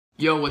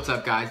Yo, what's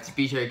up guys? It's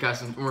BJ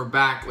Customs and we're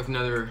back with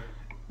another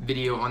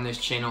video on this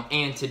channel,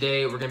 and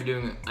today we're gonna be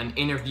doing an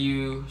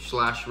interview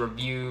slash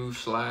review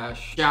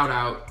slash shout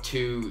out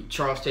to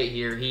Charles Tate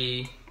here.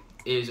 He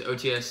is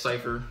OTS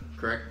Cypher,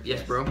 correct?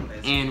 Yes, bro.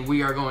 And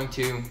we are going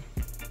to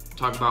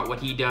talk about what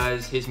he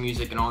does, his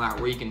music and all that,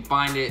 where you can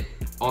find it,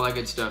 all that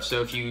good stuff.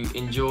 So if you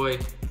enjoy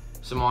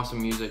some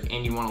awesome music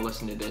and you want to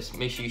listen to this,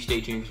 make sure you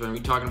stay tuned because we're gonna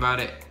be talking about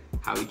it,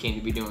 how he came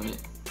to be doing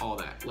it, all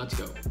that. Let's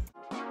go.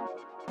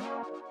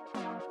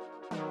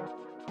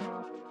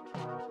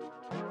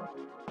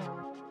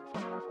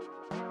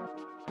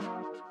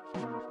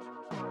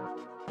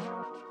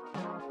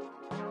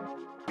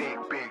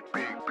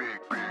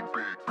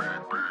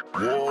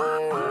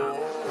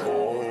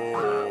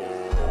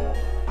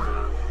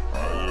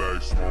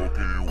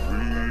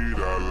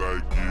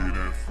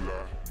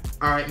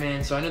 Alright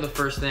man, so I know the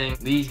first thing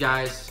these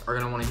guys are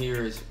gonna want to hear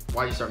is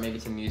why you start making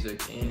some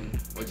music and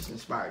what just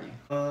inspired you.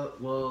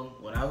 Well,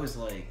 when I was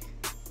like,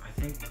 I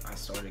think I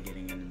started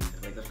getting into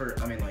music, like the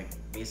first, I mean like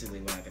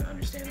basically when I could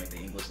understand like the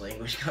English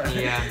language kind of.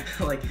 Yeah.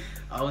 Like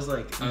I was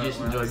like, you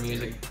just enjoyed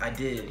music? I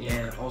did, yeah.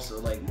 And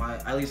also like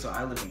I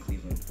lived in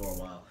Cleveland for a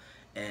while,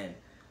 and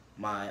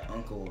my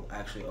uncle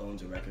actually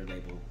owns a record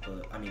label,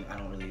 but I mean I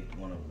don't really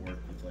want to work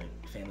with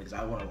like family because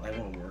I want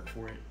to work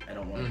for it. I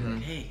don't want to be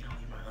like, hey,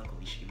 you're my uncle,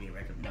 you should give me a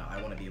record. No,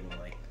 I want to be able to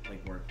like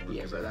work for it.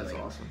 Yeah, bro, that's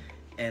awesome.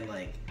 And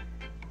like,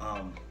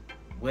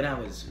 when I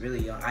was really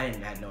young, I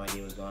had no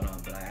idea what was going on,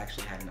 but I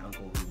actually had an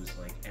uncle who was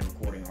like a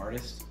recording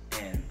artist,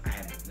 and I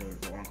had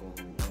the uncle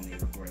who owned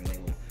a recording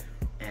label,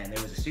 and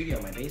there was a studio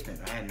in my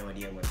basement. I had no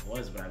idea what it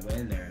was, but I went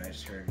in there and I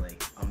just heard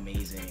like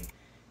amazing,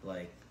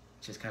 like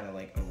just kind of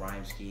like a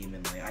rhyme scheme,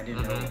 and like I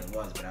didn't know what it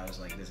was, but I was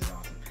like, this is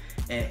awesome.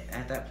 And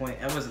at that point,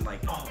 I wasn't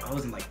like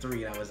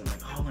 3, and I wasn't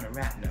like, oh, I'm gonna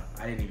rap. No,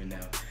 I didn't even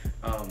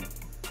know.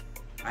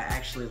 I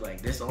actually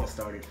like, this all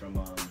started from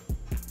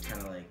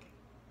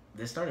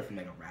this started from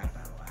like a rap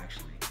battle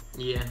actually.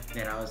 Yeah.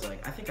 And I was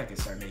like, I think I could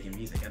start making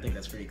music. I think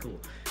that's pretty cool.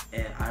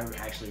 And I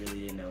actually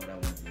really didn't know what I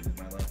wanted to do with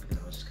my life because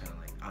I was just kind of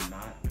like, I'm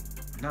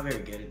not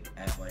very good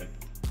at like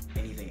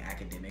anything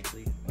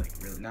academically. Like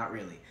really, not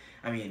really.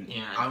 I mean,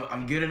 yeah.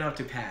 I'm good enough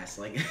to pass.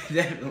 Like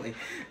definitely.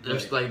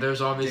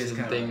 There's obviously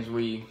some things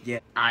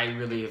like, I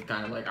really have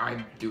kind of like,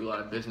 I do a lot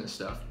of business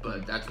stuff,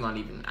 but that's not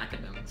even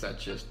academics.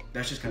 That's just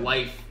kind of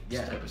life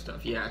type of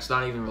stuff. Yeah, it's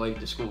not even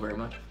related to school very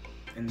much.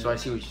 And so I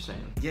see what you're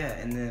saying. Yeah,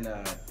 and then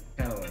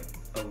kind of like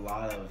a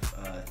lot of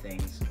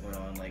things went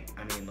on. Like,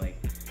 I mean, like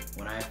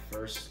when I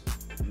first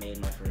made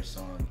my first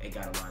song, it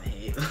got a lot of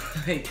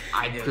hate.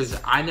 Because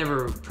I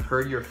never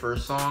heard your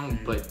first song,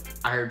 but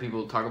I heard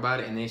people talk about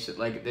it, and they said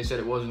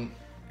it wasn't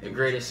the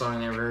greatest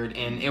song I ever heard,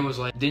 and it was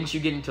like, didn't you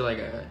get into like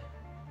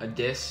a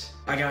diss?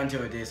 I got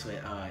into a diss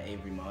with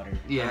Avery Modern.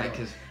 Yeah,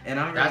 because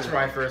that's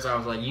where I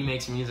was like, you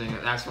make some music.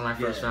 That's when I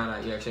first found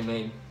out you actually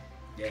made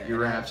your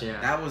raps.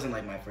 Yeah, that wasn't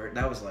like my first.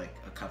 That was like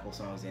a couple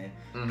songs in,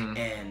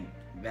 and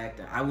back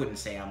then I wouldn't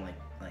say I'm like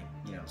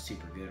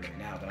super good right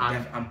now, but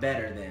I'm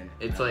better than.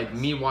 It's like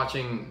me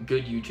watching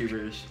good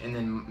YouTubers and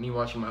then me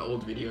watching my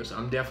old videos.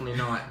 I'm definitely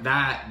not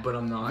that, but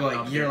I'm not.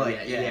 Like you're like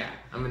yeah,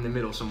 I'm in the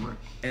middle somewhere.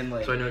 And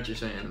like, so I know what you're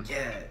saying.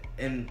 Yeah,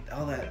 and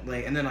all that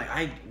and then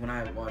like when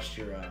I watched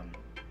your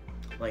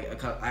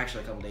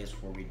actually a couple days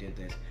before we did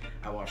this,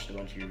 I watched a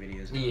bunch of your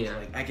videos. Yeah.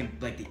 Like I can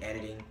the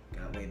editing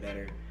got way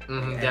better.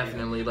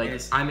 Definitely. Like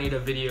I made a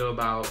video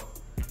about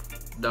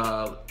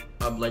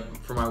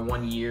for my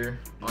 1 year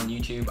on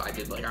YouTube.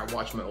 I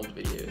watched my old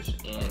videos,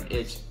 and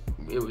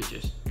it was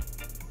just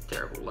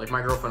terrible. Like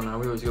my girlfriend and I,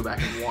 we always go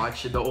back and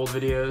watch the old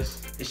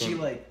videos. Is she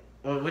like?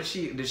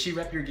 Did she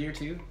rep your gear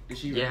too? Did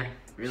she? Yeah.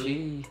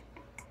 Really? She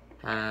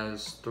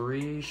has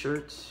 3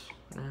 shirts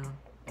now.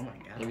 Oh my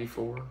god. Maybe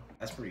 4.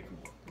 That's pretty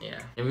cool. Yeah,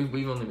 and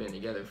we've only been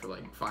together for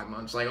like 5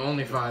 months, like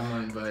only 5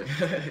 months, but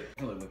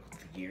with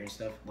the gear and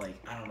stuff,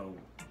 like I don't know,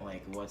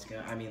 like what's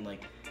gonna. I mean,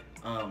 like,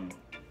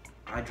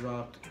 I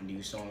dropped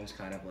new songs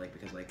kind of like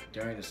because like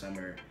during the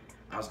summer,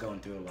 I was going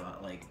through a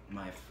lot. Like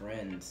my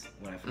friends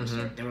when I first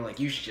started, they were like,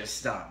 "You should just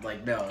stop."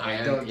 Like no,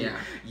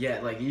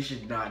 don't. Like you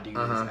should not do this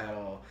at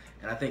all.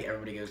 And I think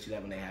everybody goes through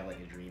that when they have like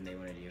a dream they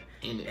want to do.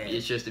 And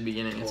it's just the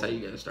beginning. It's how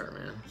you gotta start,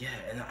 man. Yeah,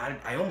 and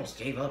I almost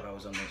gave up. I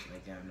was almost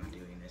like, yeah, I'm not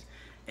doing this.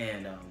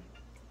 And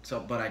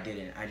but I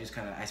didn't. I just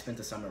I spent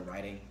the summer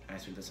writing. I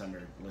spent the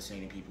summer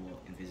listening to people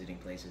and visiting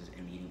places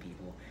and meeting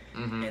people.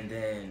 And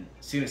then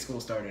as soon as school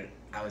started,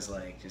 I was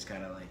like, just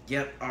kind of like,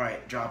 yep, all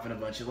right, dropping a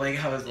bunch of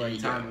I was like,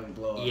 time to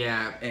blow up.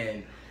 Yeah.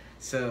 And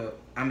so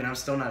I mean, I'm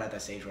still not at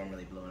that stage where I'm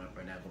really blowing up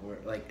right now, but we're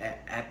like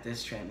at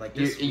this trend, like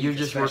this you're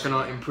just working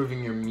on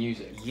improving your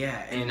music.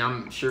 Yeah. And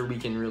I'm sure we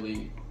can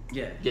really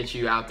get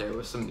you out there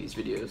with some of these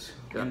videos.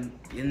 And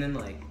then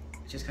like.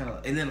 Just kind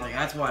of, and then like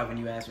that's why when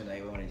you asked me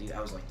like what I want to do,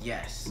 I was like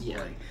yes,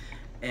 like,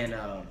 and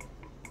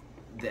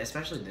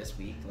especially this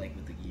week like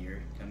with the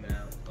gear coming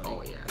out. Like,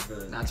 oh yeah,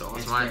 that's awesome.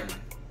 It's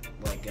been,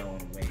 like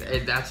going way.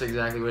 That's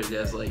exactly what it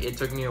is. Like it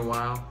took me a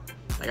while.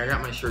 Like I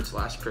got my shirts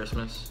last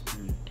Christmas,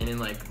 and in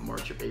like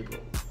March or April,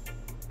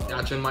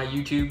 That's when my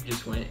YouTube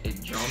just went,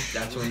 it jumped.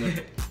 That's when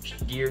the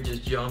gear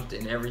just jumped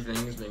and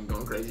everything's been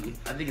going crazy.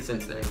 I think it's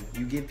since then.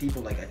 You give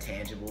people like a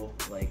tangible,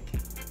 like,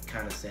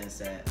 kind of sense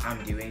that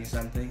I'm doing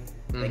something.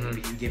 Like,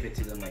 you give it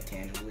to them like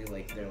tangibly,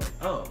 like they're like,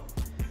 oh,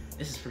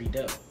 this is pretty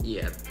dope.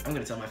 Yeah. I'm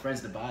gonna tell my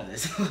friends to buy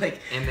this. Like,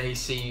 and they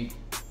see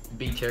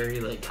B Terry,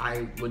 like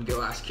I would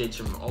go ask kids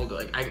from all the,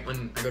 like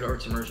when I go to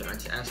Arts Immersion,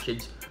 I'd ask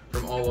kids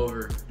from all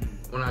over.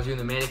 When I was doing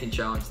the mannequin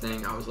challenge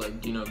thing, I was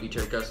like, do you know B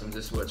Terry Customs?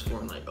 This is what it's for.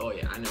 I'm like, oh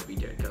yeah, I know B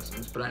Terry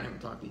Customs, but I never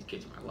talked to these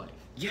kids in my life.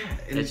 Yeah.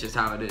 And it's just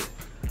how it is.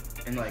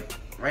 And like,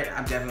 right,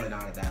 I'm definitely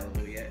not at that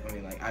level yet. I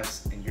mean, like,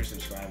 and your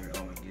subscriber,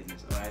 oh my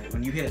goodness.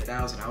 When you hit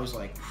 1,000, I was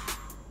like,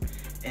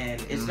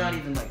 and it's not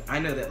even like, I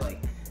know that like,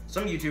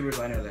 some YouTubers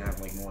I know that have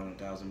like more than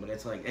 1,000, but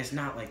it's like, it's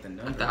not like the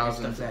number.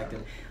 1,000. It's the fact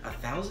that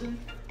 1,000,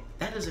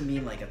 that doesn't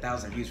mean like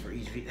 1,000 views for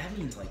each video. That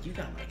means like you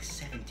got like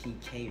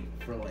 17K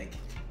for like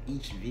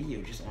each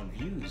video just on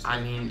views. I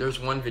mean, there's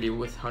one video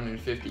with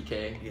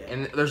 150K,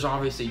 and there's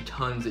obviously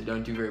tons that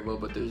don't do very well,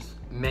 but there's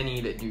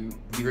many that do.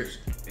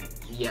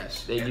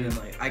 Yes, they do. Then,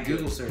 like, I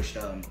Google searched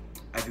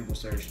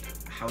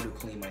how to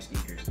clean my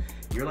sneakers.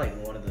 You're like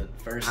one of the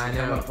first to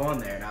come up on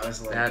there, and I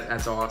was like,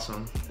 that's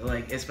awesome.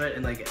 Like,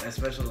 especially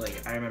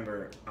like I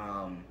remember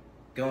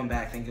going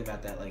back thinking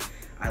about that. Like,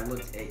 I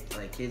looked at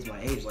like kids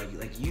my age, like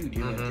you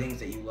doing things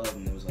that you love,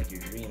 and it was like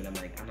your dream. And I'm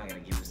like, I'm not gonna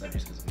give this up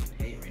just because I'm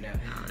getting hate right now.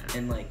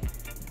 And like,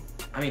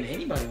 I mean,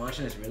 anybody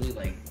watching this really,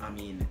 like, I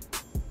mean,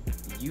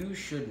 you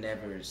should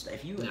never,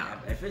 if you,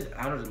 if it,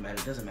 I don't matter,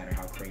 it doesn't matter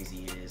how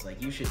crazy it is, like,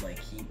 you should, like,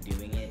 keep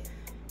doing it,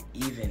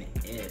 even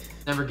if.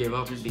 Never give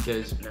up,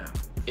 because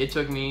it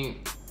took me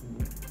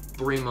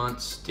 3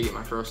 months to get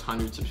my first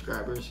 100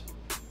 subscribers,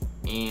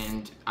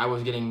 and I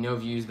was getting no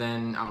views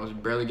then. I was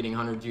barely getting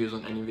 100 views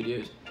on any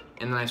videos,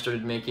 and then I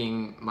started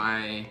making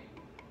my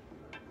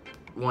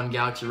one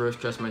Galaxy Rose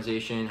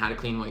customization, how to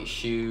clean white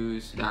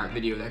shoes, that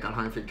video that got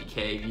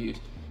 150K views.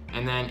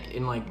 And then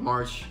in like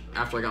March,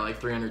 after I got like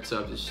 300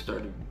 subs, it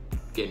started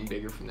getting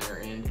bigger from there.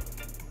 And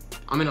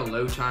I'm in a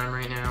low time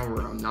right now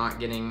where I'm not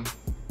getting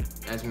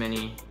as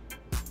many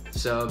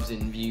subs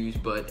and views,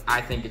 but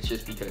I think it's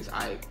just because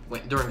I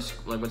went during,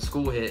 like when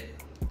school hit,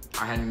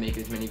 I hadn't make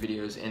as many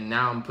videos, and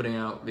now I'm putting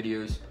out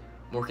videos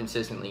more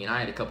consistently. And I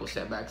had a couple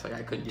setbacks, like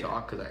I couldn't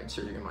talk because I had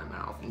surgery in my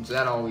mouth, and so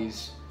that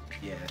always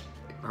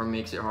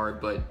makes it hard.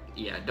 But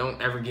yeah,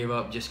 don't ever give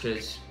up, just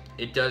because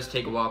it does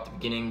take a while at the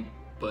beginning,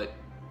 but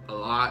a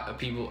lot of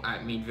people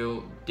at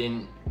Meadville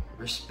didn't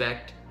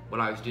respect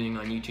what I was doing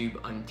on YouTube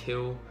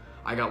until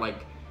I got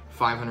like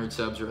 500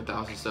 subs or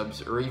 1,000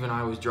 subs, or even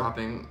I was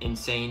dropping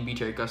insane B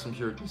Terry custom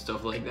shirts and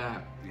stuff like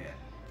that. Yeah.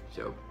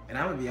 So. And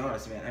I would be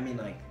honest, man. I mean,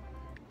 like,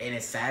 and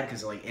it's sad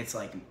because like it's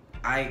like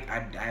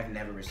I've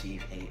never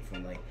received hate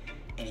from like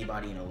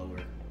anybody in a lower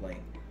like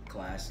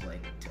class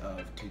like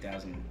of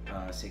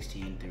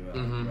 2016 through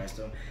the rest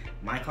of them.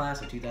 My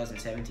class of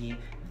 2017,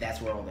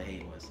 that's where all the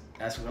hate was.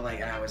 That's where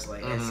like I was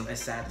like,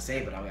 it's sad to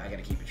say, but I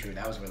gotta keep it true.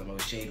 That was where the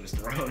most shade was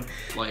thrown.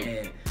 Like,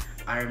 and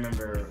I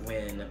remember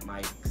when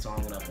my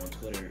song went up on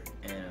Twitter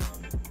and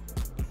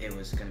it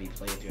was gonna be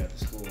played throughout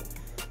the school,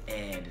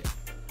 and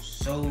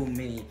so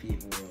many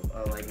people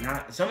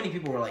so many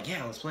people were like,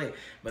 yeah, let's play it.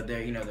 But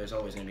there, you know, there's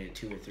always gonna be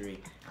 2 or 3.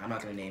 I'm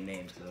not gonna name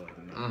names because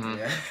I'm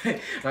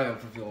not gonna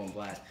put people on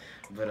blast.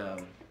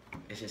 But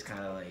it's just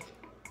kind of like,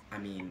 I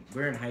mean,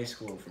 we're in high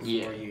school for 4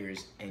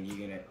 years, and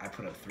I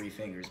put up 3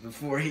 fingers, but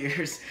 4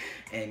 years,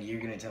 and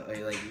you're gonna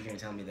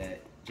tell me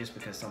that just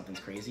because something's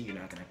crazy, you're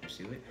not gonna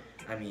pursue it.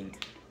 I mean,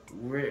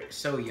 we're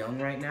so young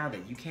right now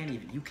that you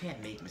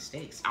can't make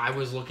mistakes. I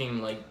was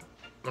looking like,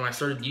 when I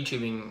started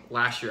YouTubing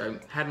last year,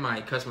 I had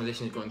my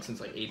customizations going since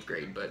like 8th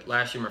grade, but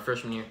last year, my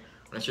freshman year,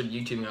 when I started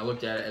YouTubing, I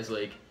looked at it as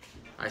like,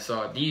 I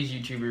saw these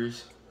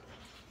YouTubers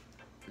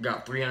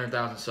got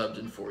 300,000 subs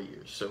in 4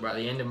 years. So by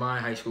the end of my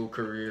high school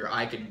career,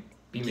 I could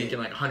be making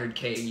like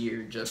 100K a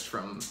year just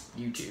from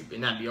YouTube,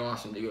 and that'd be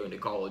awesome to go into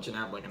college and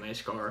have like a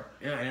nice car.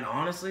 Yeah, and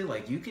honestly,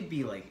 like you could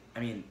be like, I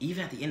mean,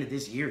 even at the end of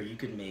this year, you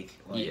could make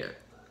like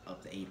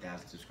up to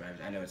 8,000 subscribers.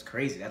 I know it's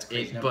crazy. That's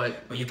crazy.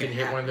 But you can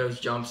hit one of those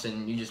jumps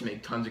and you just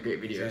make tons of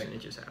great videos, and it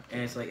just happens.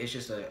 And it's like,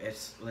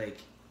 it's like,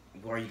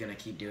 are you gonna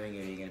keep doing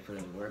it? Are you gonna put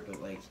in the work?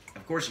 But like,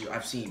 of course,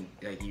 I've seen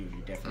like you're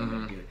definitely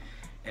gonna do it.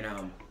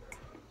 And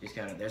just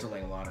kind of, there's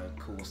like a lot of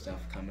cool stuff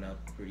coming up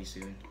pretty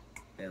soon.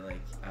 That like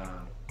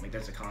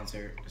there's a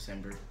concert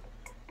December,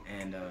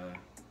 and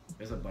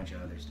there's a bunch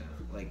of other stuff.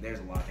 Like there's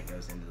a lot that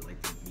goes into like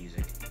the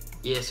music.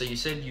 Yeah. So you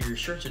said your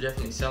shirts are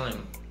definitely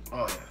selling.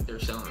 Oh yeah. They're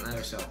selling.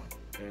 They're selling.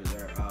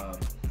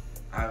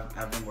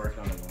 I've been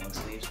working on the long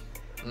sleeves,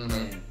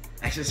 and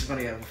actually it's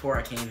funny. Before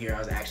I came here, I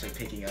was actually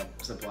picking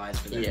up supplies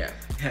for them. Yeah.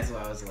 That's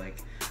why I was like,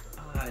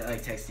 I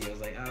like texted you. I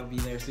was like, I'll be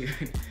there soon.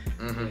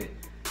 But,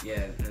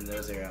 yeah, and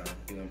those are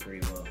doing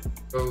pretty well.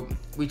 So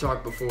we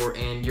talked before,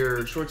 and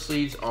your short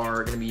sleeves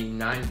are gonna be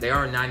They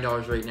are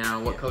 $9 right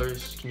now. What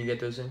colors can you get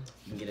those in?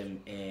 You can get them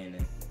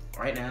in.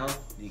 Right now,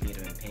 you can get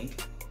them in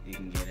pink. You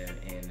can get them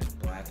in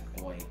black,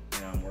 white,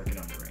 and I'm working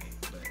on gray.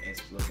 But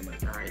it's looking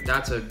like. All right,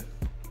 that's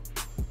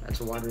That's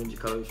a wide range of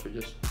colors for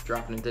just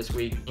dropping it this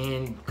week.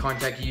 And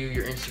contact you,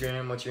 your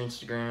Instagram. What's your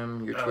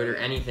Instagram, your Twitter,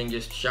 anything?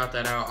 Just shout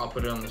that out. I'll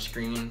put it on the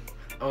screen.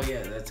 Oh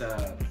yeah, that's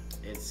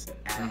it's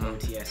at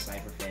OTS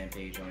Cypher fan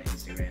page on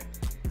Instagram,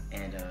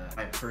 and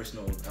my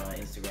personal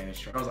Instagram is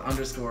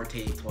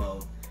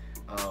Charles_Tate12,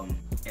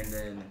 and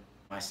then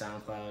my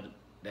SoundCloud.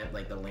 That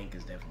the link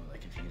is definitely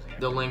confusing.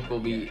 The link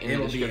will be in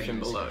the description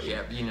below.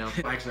 Yeah, you know.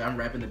 Actually, I'm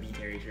repping the B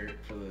Terry shirt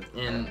for the.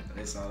 And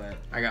I saw that.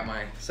 I got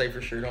my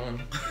Cypher shirt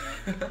on.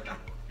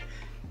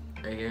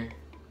 Right here.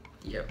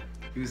 Yep.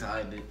 Who's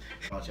hiding it?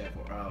 Watch out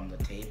for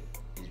the tape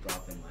is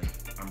dropping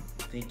I'm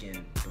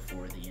thinking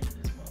before the end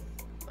of this month.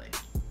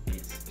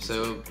 It's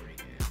so pretty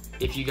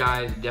good. If you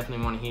guys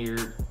definitely want to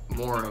hear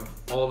more of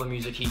all the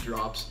music he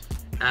drops,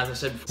 as I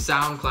said,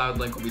 SoundCloud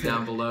link will be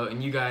down below,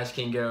 and you guys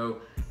can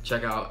go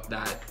check out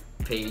that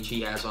page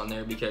he has on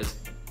there because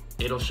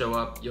it'll show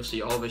up. You'll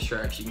see all of his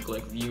tracks. You can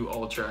click view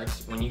all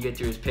tracks when you get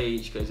to his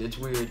page because it's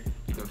weird.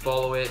 You can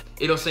follow it.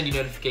 It'll send you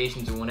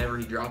notifications of whenever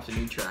he drops a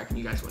new track, and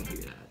you guys want to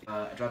hear that.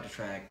 I dropped a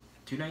track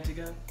 2 nights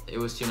ago. It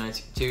was 2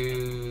 nights,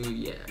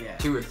 2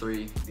 or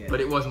 3, but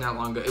it wasn't that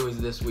long ago. It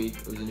was this week.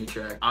 It was a new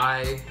track.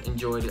 I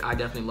enjoyed it. I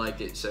definitely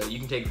liked it. So you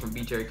can take it from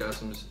B Terry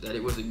Customs that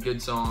it was a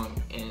good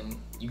song, and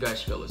you guys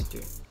should go listen to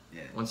it.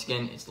 Yeah. Once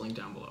again, it's linked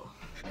down below.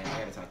 Man, I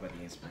gotta talk about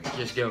the inspiration.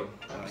 Just go.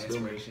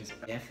 Inspirations.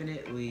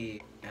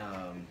 Definitely,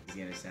 he's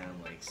gonna sound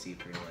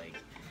super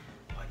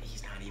what?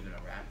 He's not even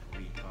a rapper. What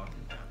are you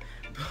talking about?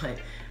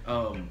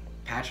 But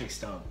Patrick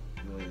Stump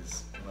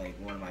was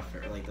one of my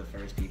the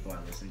first people I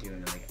listened to,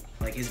 and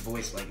his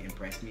voice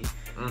impressed me.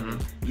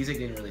 Music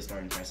didn't really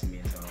start impressing me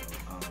until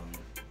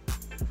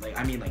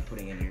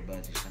putting in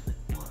earbuds and stuff.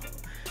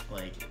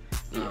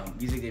 Whoa,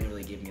 music didn't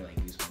really give me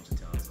goosebumps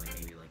until I was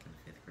maybe in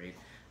the 5th grade.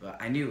 But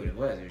I knew what it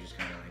was. It was just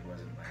kind of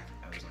wasn't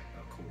I was a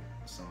cool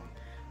song.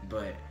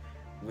 But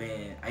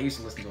when I used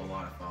to listen to a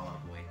lot of Fall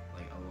Out Boy,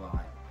 a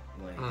lot.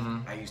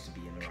 I used to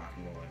be in the rock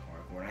and roll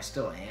hardcore, and I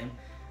still am.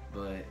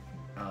 But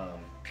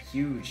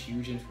huge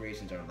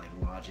inspirations are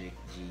Logic,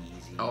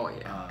 G-Eazy. Oh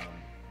yeah.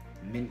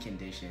 Mint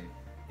Condition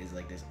is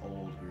this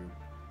old group,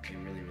 a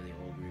really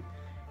old group,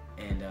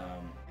 and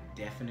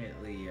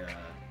definitely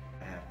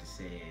I have to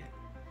say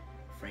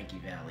Frankie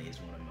Valli is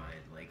one of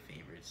my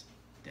favorites.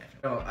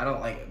 Definitely. I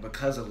don't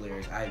because of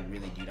lyrics. I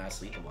really do not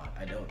sleep a lot.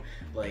 I don't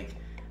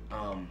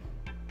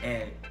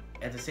and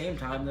at the same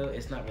time though,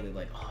 it's not really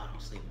oh, I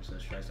don't sleep, I'm so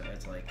stressed out.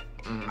 It's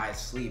I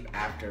sleep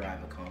after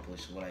I've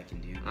accomplished what I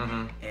can do,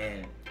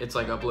 and it's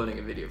uploading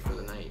a video for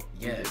the night.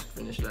 Yeah. You just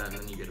finish that and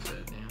then you go to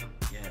bed.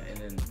 Yeah, and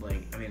then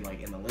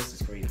and the list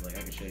is crazy. I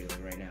can show you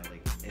right now.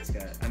 It's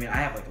got. I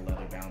have a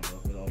leather bound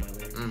book with all my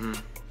lyrics,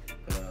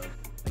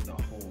 but the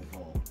whole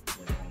vault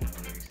with all my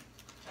lyrics.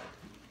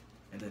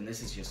 And then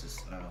this is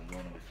just one on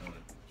my phone.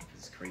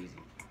 It's crazy.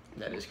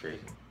 That is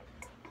crazy.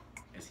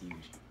 It's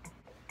huge.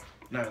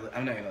 No,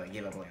 I'm not gonna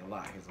give up a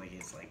lot because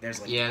there's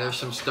there's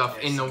some stuff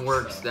in the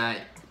works that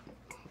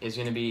is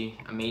gonna be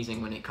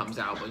amazing when it comes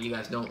out, but you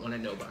guys don't want to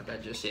know about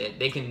that just yet.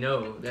 They can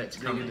know that it's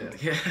coming.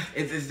 Yeah,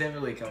 it's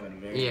definitely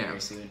coming very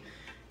soon.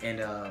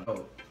 And I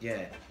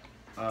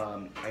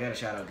gotta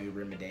shout out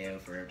Goober and Madeo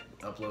for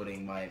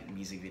uploading my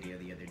music video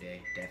the other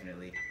day.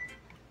 Definitely.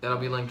 That'll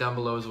be linked down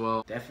below as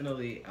well.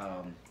 Definitely.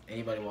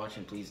 Anybody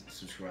watching, please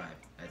subscribe.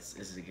 This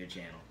is a good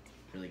channel.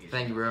 Really good.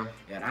 Thank you, bro.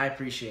 Yeah, and I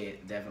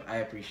appreciate the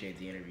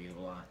interview a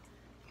lot.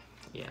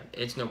 Yeah,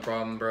 it's no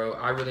problem, bro.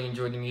 I really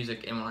enjoyed the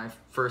music, and when I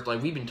first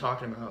we've been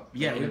talking about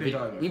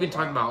we've been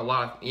talking about a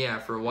lot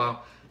for a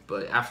while.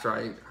 But after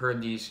I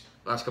heard these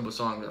last couple of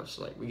songs, I was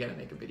we gotta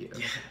make a video.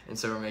 Yeah. And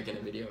so we're making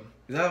a video.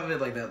 That was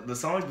the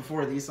songs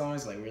before these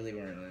songs really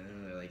weren't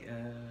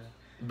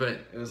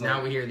But it was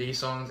now we hear these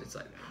songs, it's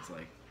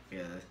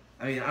yeah.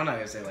 I'm not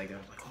gonna say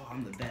oh,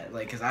 I'm the best,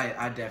 because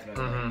I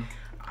definitely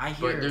I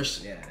hear. But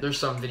there's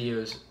some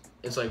videos.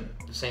 It's the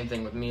same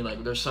thing with me.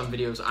 There's some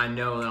videos I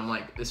know that I'm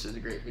this is a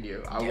great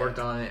video. I worked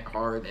on it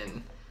hard,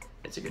 and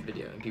it's a good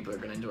video, and people are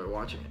gonna enjoy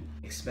watching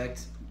it.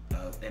 Expect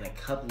in a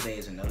couple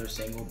days another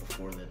single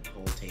before the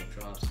whole tape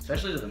drops.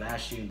 Especially to the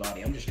Mass Shooting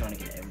Body. I'm just trying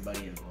to get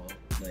everybody involved.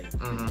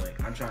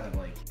 I'm trying to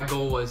My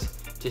goal was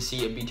to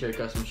see a B Terry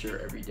Custom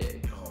shirt every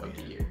day of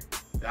the year.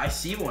 I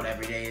see one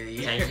every day of the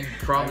year. Yeah, you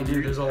probably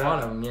do. There's a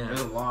lot of them. Yeah.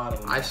 There's a lot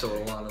of them. I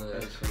sold a lot of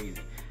those. That's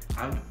crazy.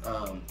 I'm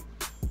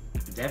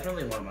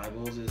definitely one of my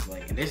goals is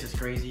and this is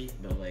crazy,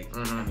 but you're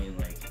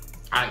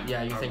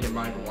thinking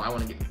my goal. I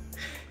want to get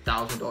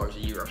 $1,000 a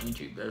year off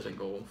YouTube. There's a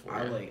goal for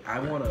it. I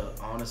want to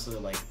honestly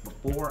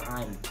before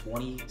I'm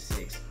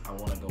 26, I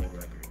want to go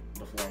record.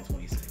 Before I'm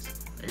 26.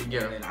 There you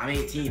go. And I'm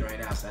 18 right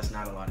now, so that's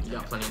not a lot of time. You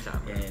got plenty of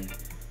time. And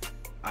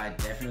I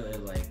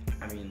definitely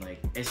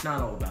it's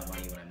not all about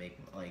money when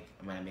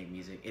I make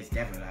music. It's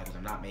definitely not because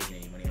I'm not making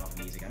any money off of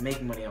music. I'm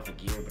making money off of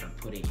gear, but I'm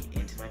putting it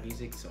into my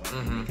music so I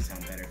can make it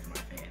sound better for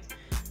my fans.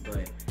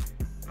 But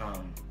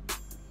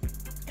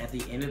at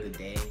the end of the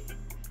day,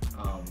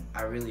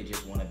 I really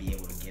just want to be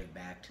able to give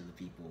back to the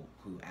people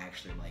who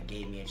actually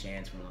gave me a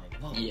chance.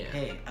 Whoa,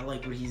 hey, I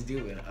like what he's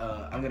doing.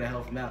 I'm gonna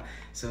help him out.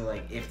 So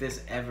if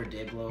this ever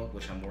did blow up,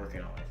 which I'm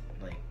working on it,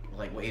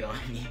 like weight on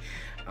me.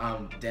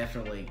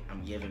 Definitely,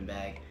 I'm giving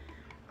back.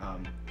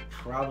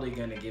 Probably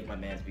gonna give my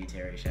man's B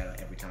Terry a shout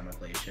out every time I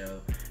play a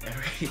show.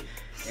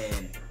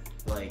 And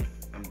like,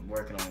 I'm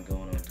working on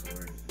going on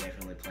tour,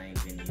 definitely playing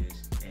venues,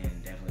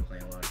 and definitely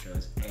playing a lot of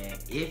shows. And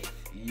if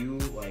you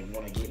like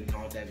want to get in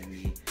contact with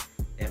me,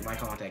 and my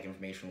contact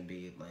information will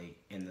be like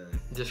in the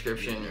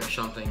description or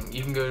something.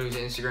 You can go to his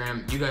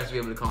Instagram. You guys will be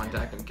able to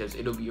contact him because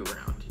it'll be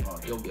around. Oh,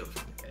 yeah. You'll be able to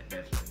find it. Yeah,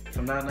 definitely. If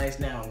I'm not nice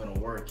now, I'm gonna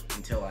work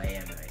until I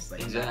am nice.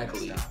 Like,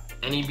 exactly.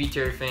 Any B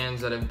Terry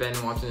fans that have been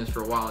watching this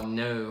for a while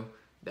know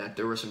that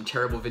there were some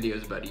terrible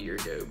videos about a year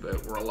ago,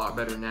 but we're a lot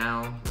better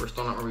now. We're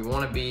still not where we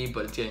want to be,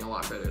 but it's getting a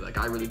lot better. Like,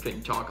 I really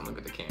couldn't talk and look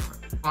at the camera.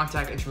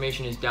 Contact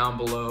information is down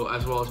below,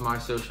 as well as my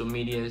social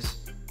medias,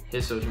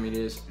 his social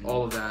medias,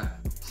 all of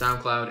that.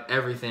 SoundCloud,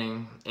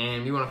 everything.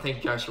 And we want to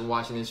thank you guys for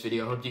watching this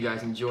video. I hope you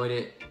guys enjoyed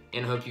it,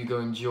 and I hope you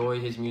go enjoy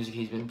his music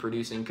he's been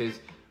producing,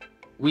 because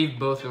we've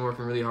both been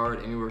working really hard,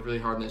 and we worked really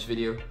hard in this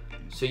video.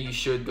 So you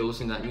should go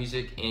listen to that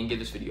music and give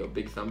this video a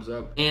big thumbs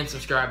up, and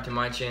subscribe to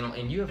my channel.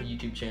 And you have a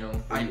YouTube channel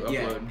where you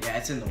upload. Yeah,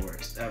 it's in the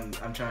works.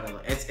 I'm trying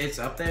to. It's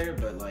up there,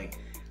 but like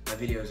my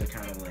videos are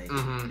kind of like.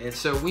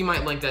 So we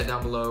might link that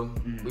down below.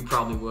 We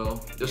probably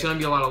will. There's gonna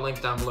be a lot of links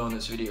down below in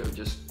this video,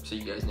 just so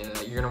you guys know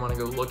that. You're gonna want to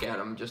go look at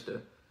them just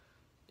to.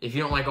 If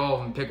you don't like all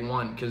of them, pick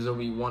one, because there'll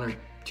be one or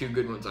two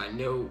good ones I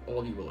know all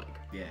of you will like.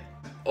 Yeah.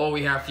 All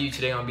we have for you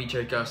today on B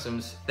Terry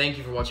Customs. Thank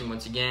you for watching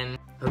once again.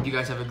 Hope you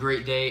guys have a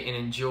great day and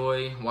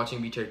enjoy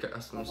watching B Terry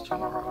Customs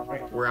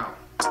tomorrow. We're out.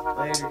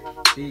 Later.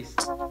 Peace.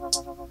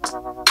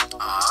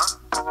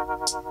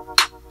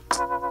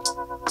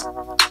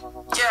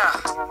 Yeah.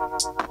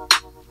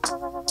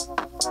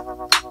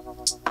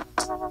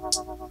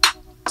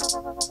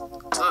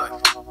 Look,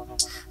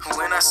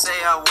 when I say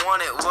I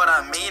want it, what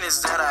I mean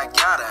is that I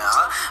got it,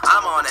 huh?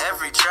 I'm on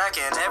every track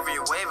and every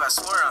wave, I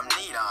swear I'm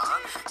neat, huh?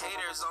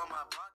 Haters on my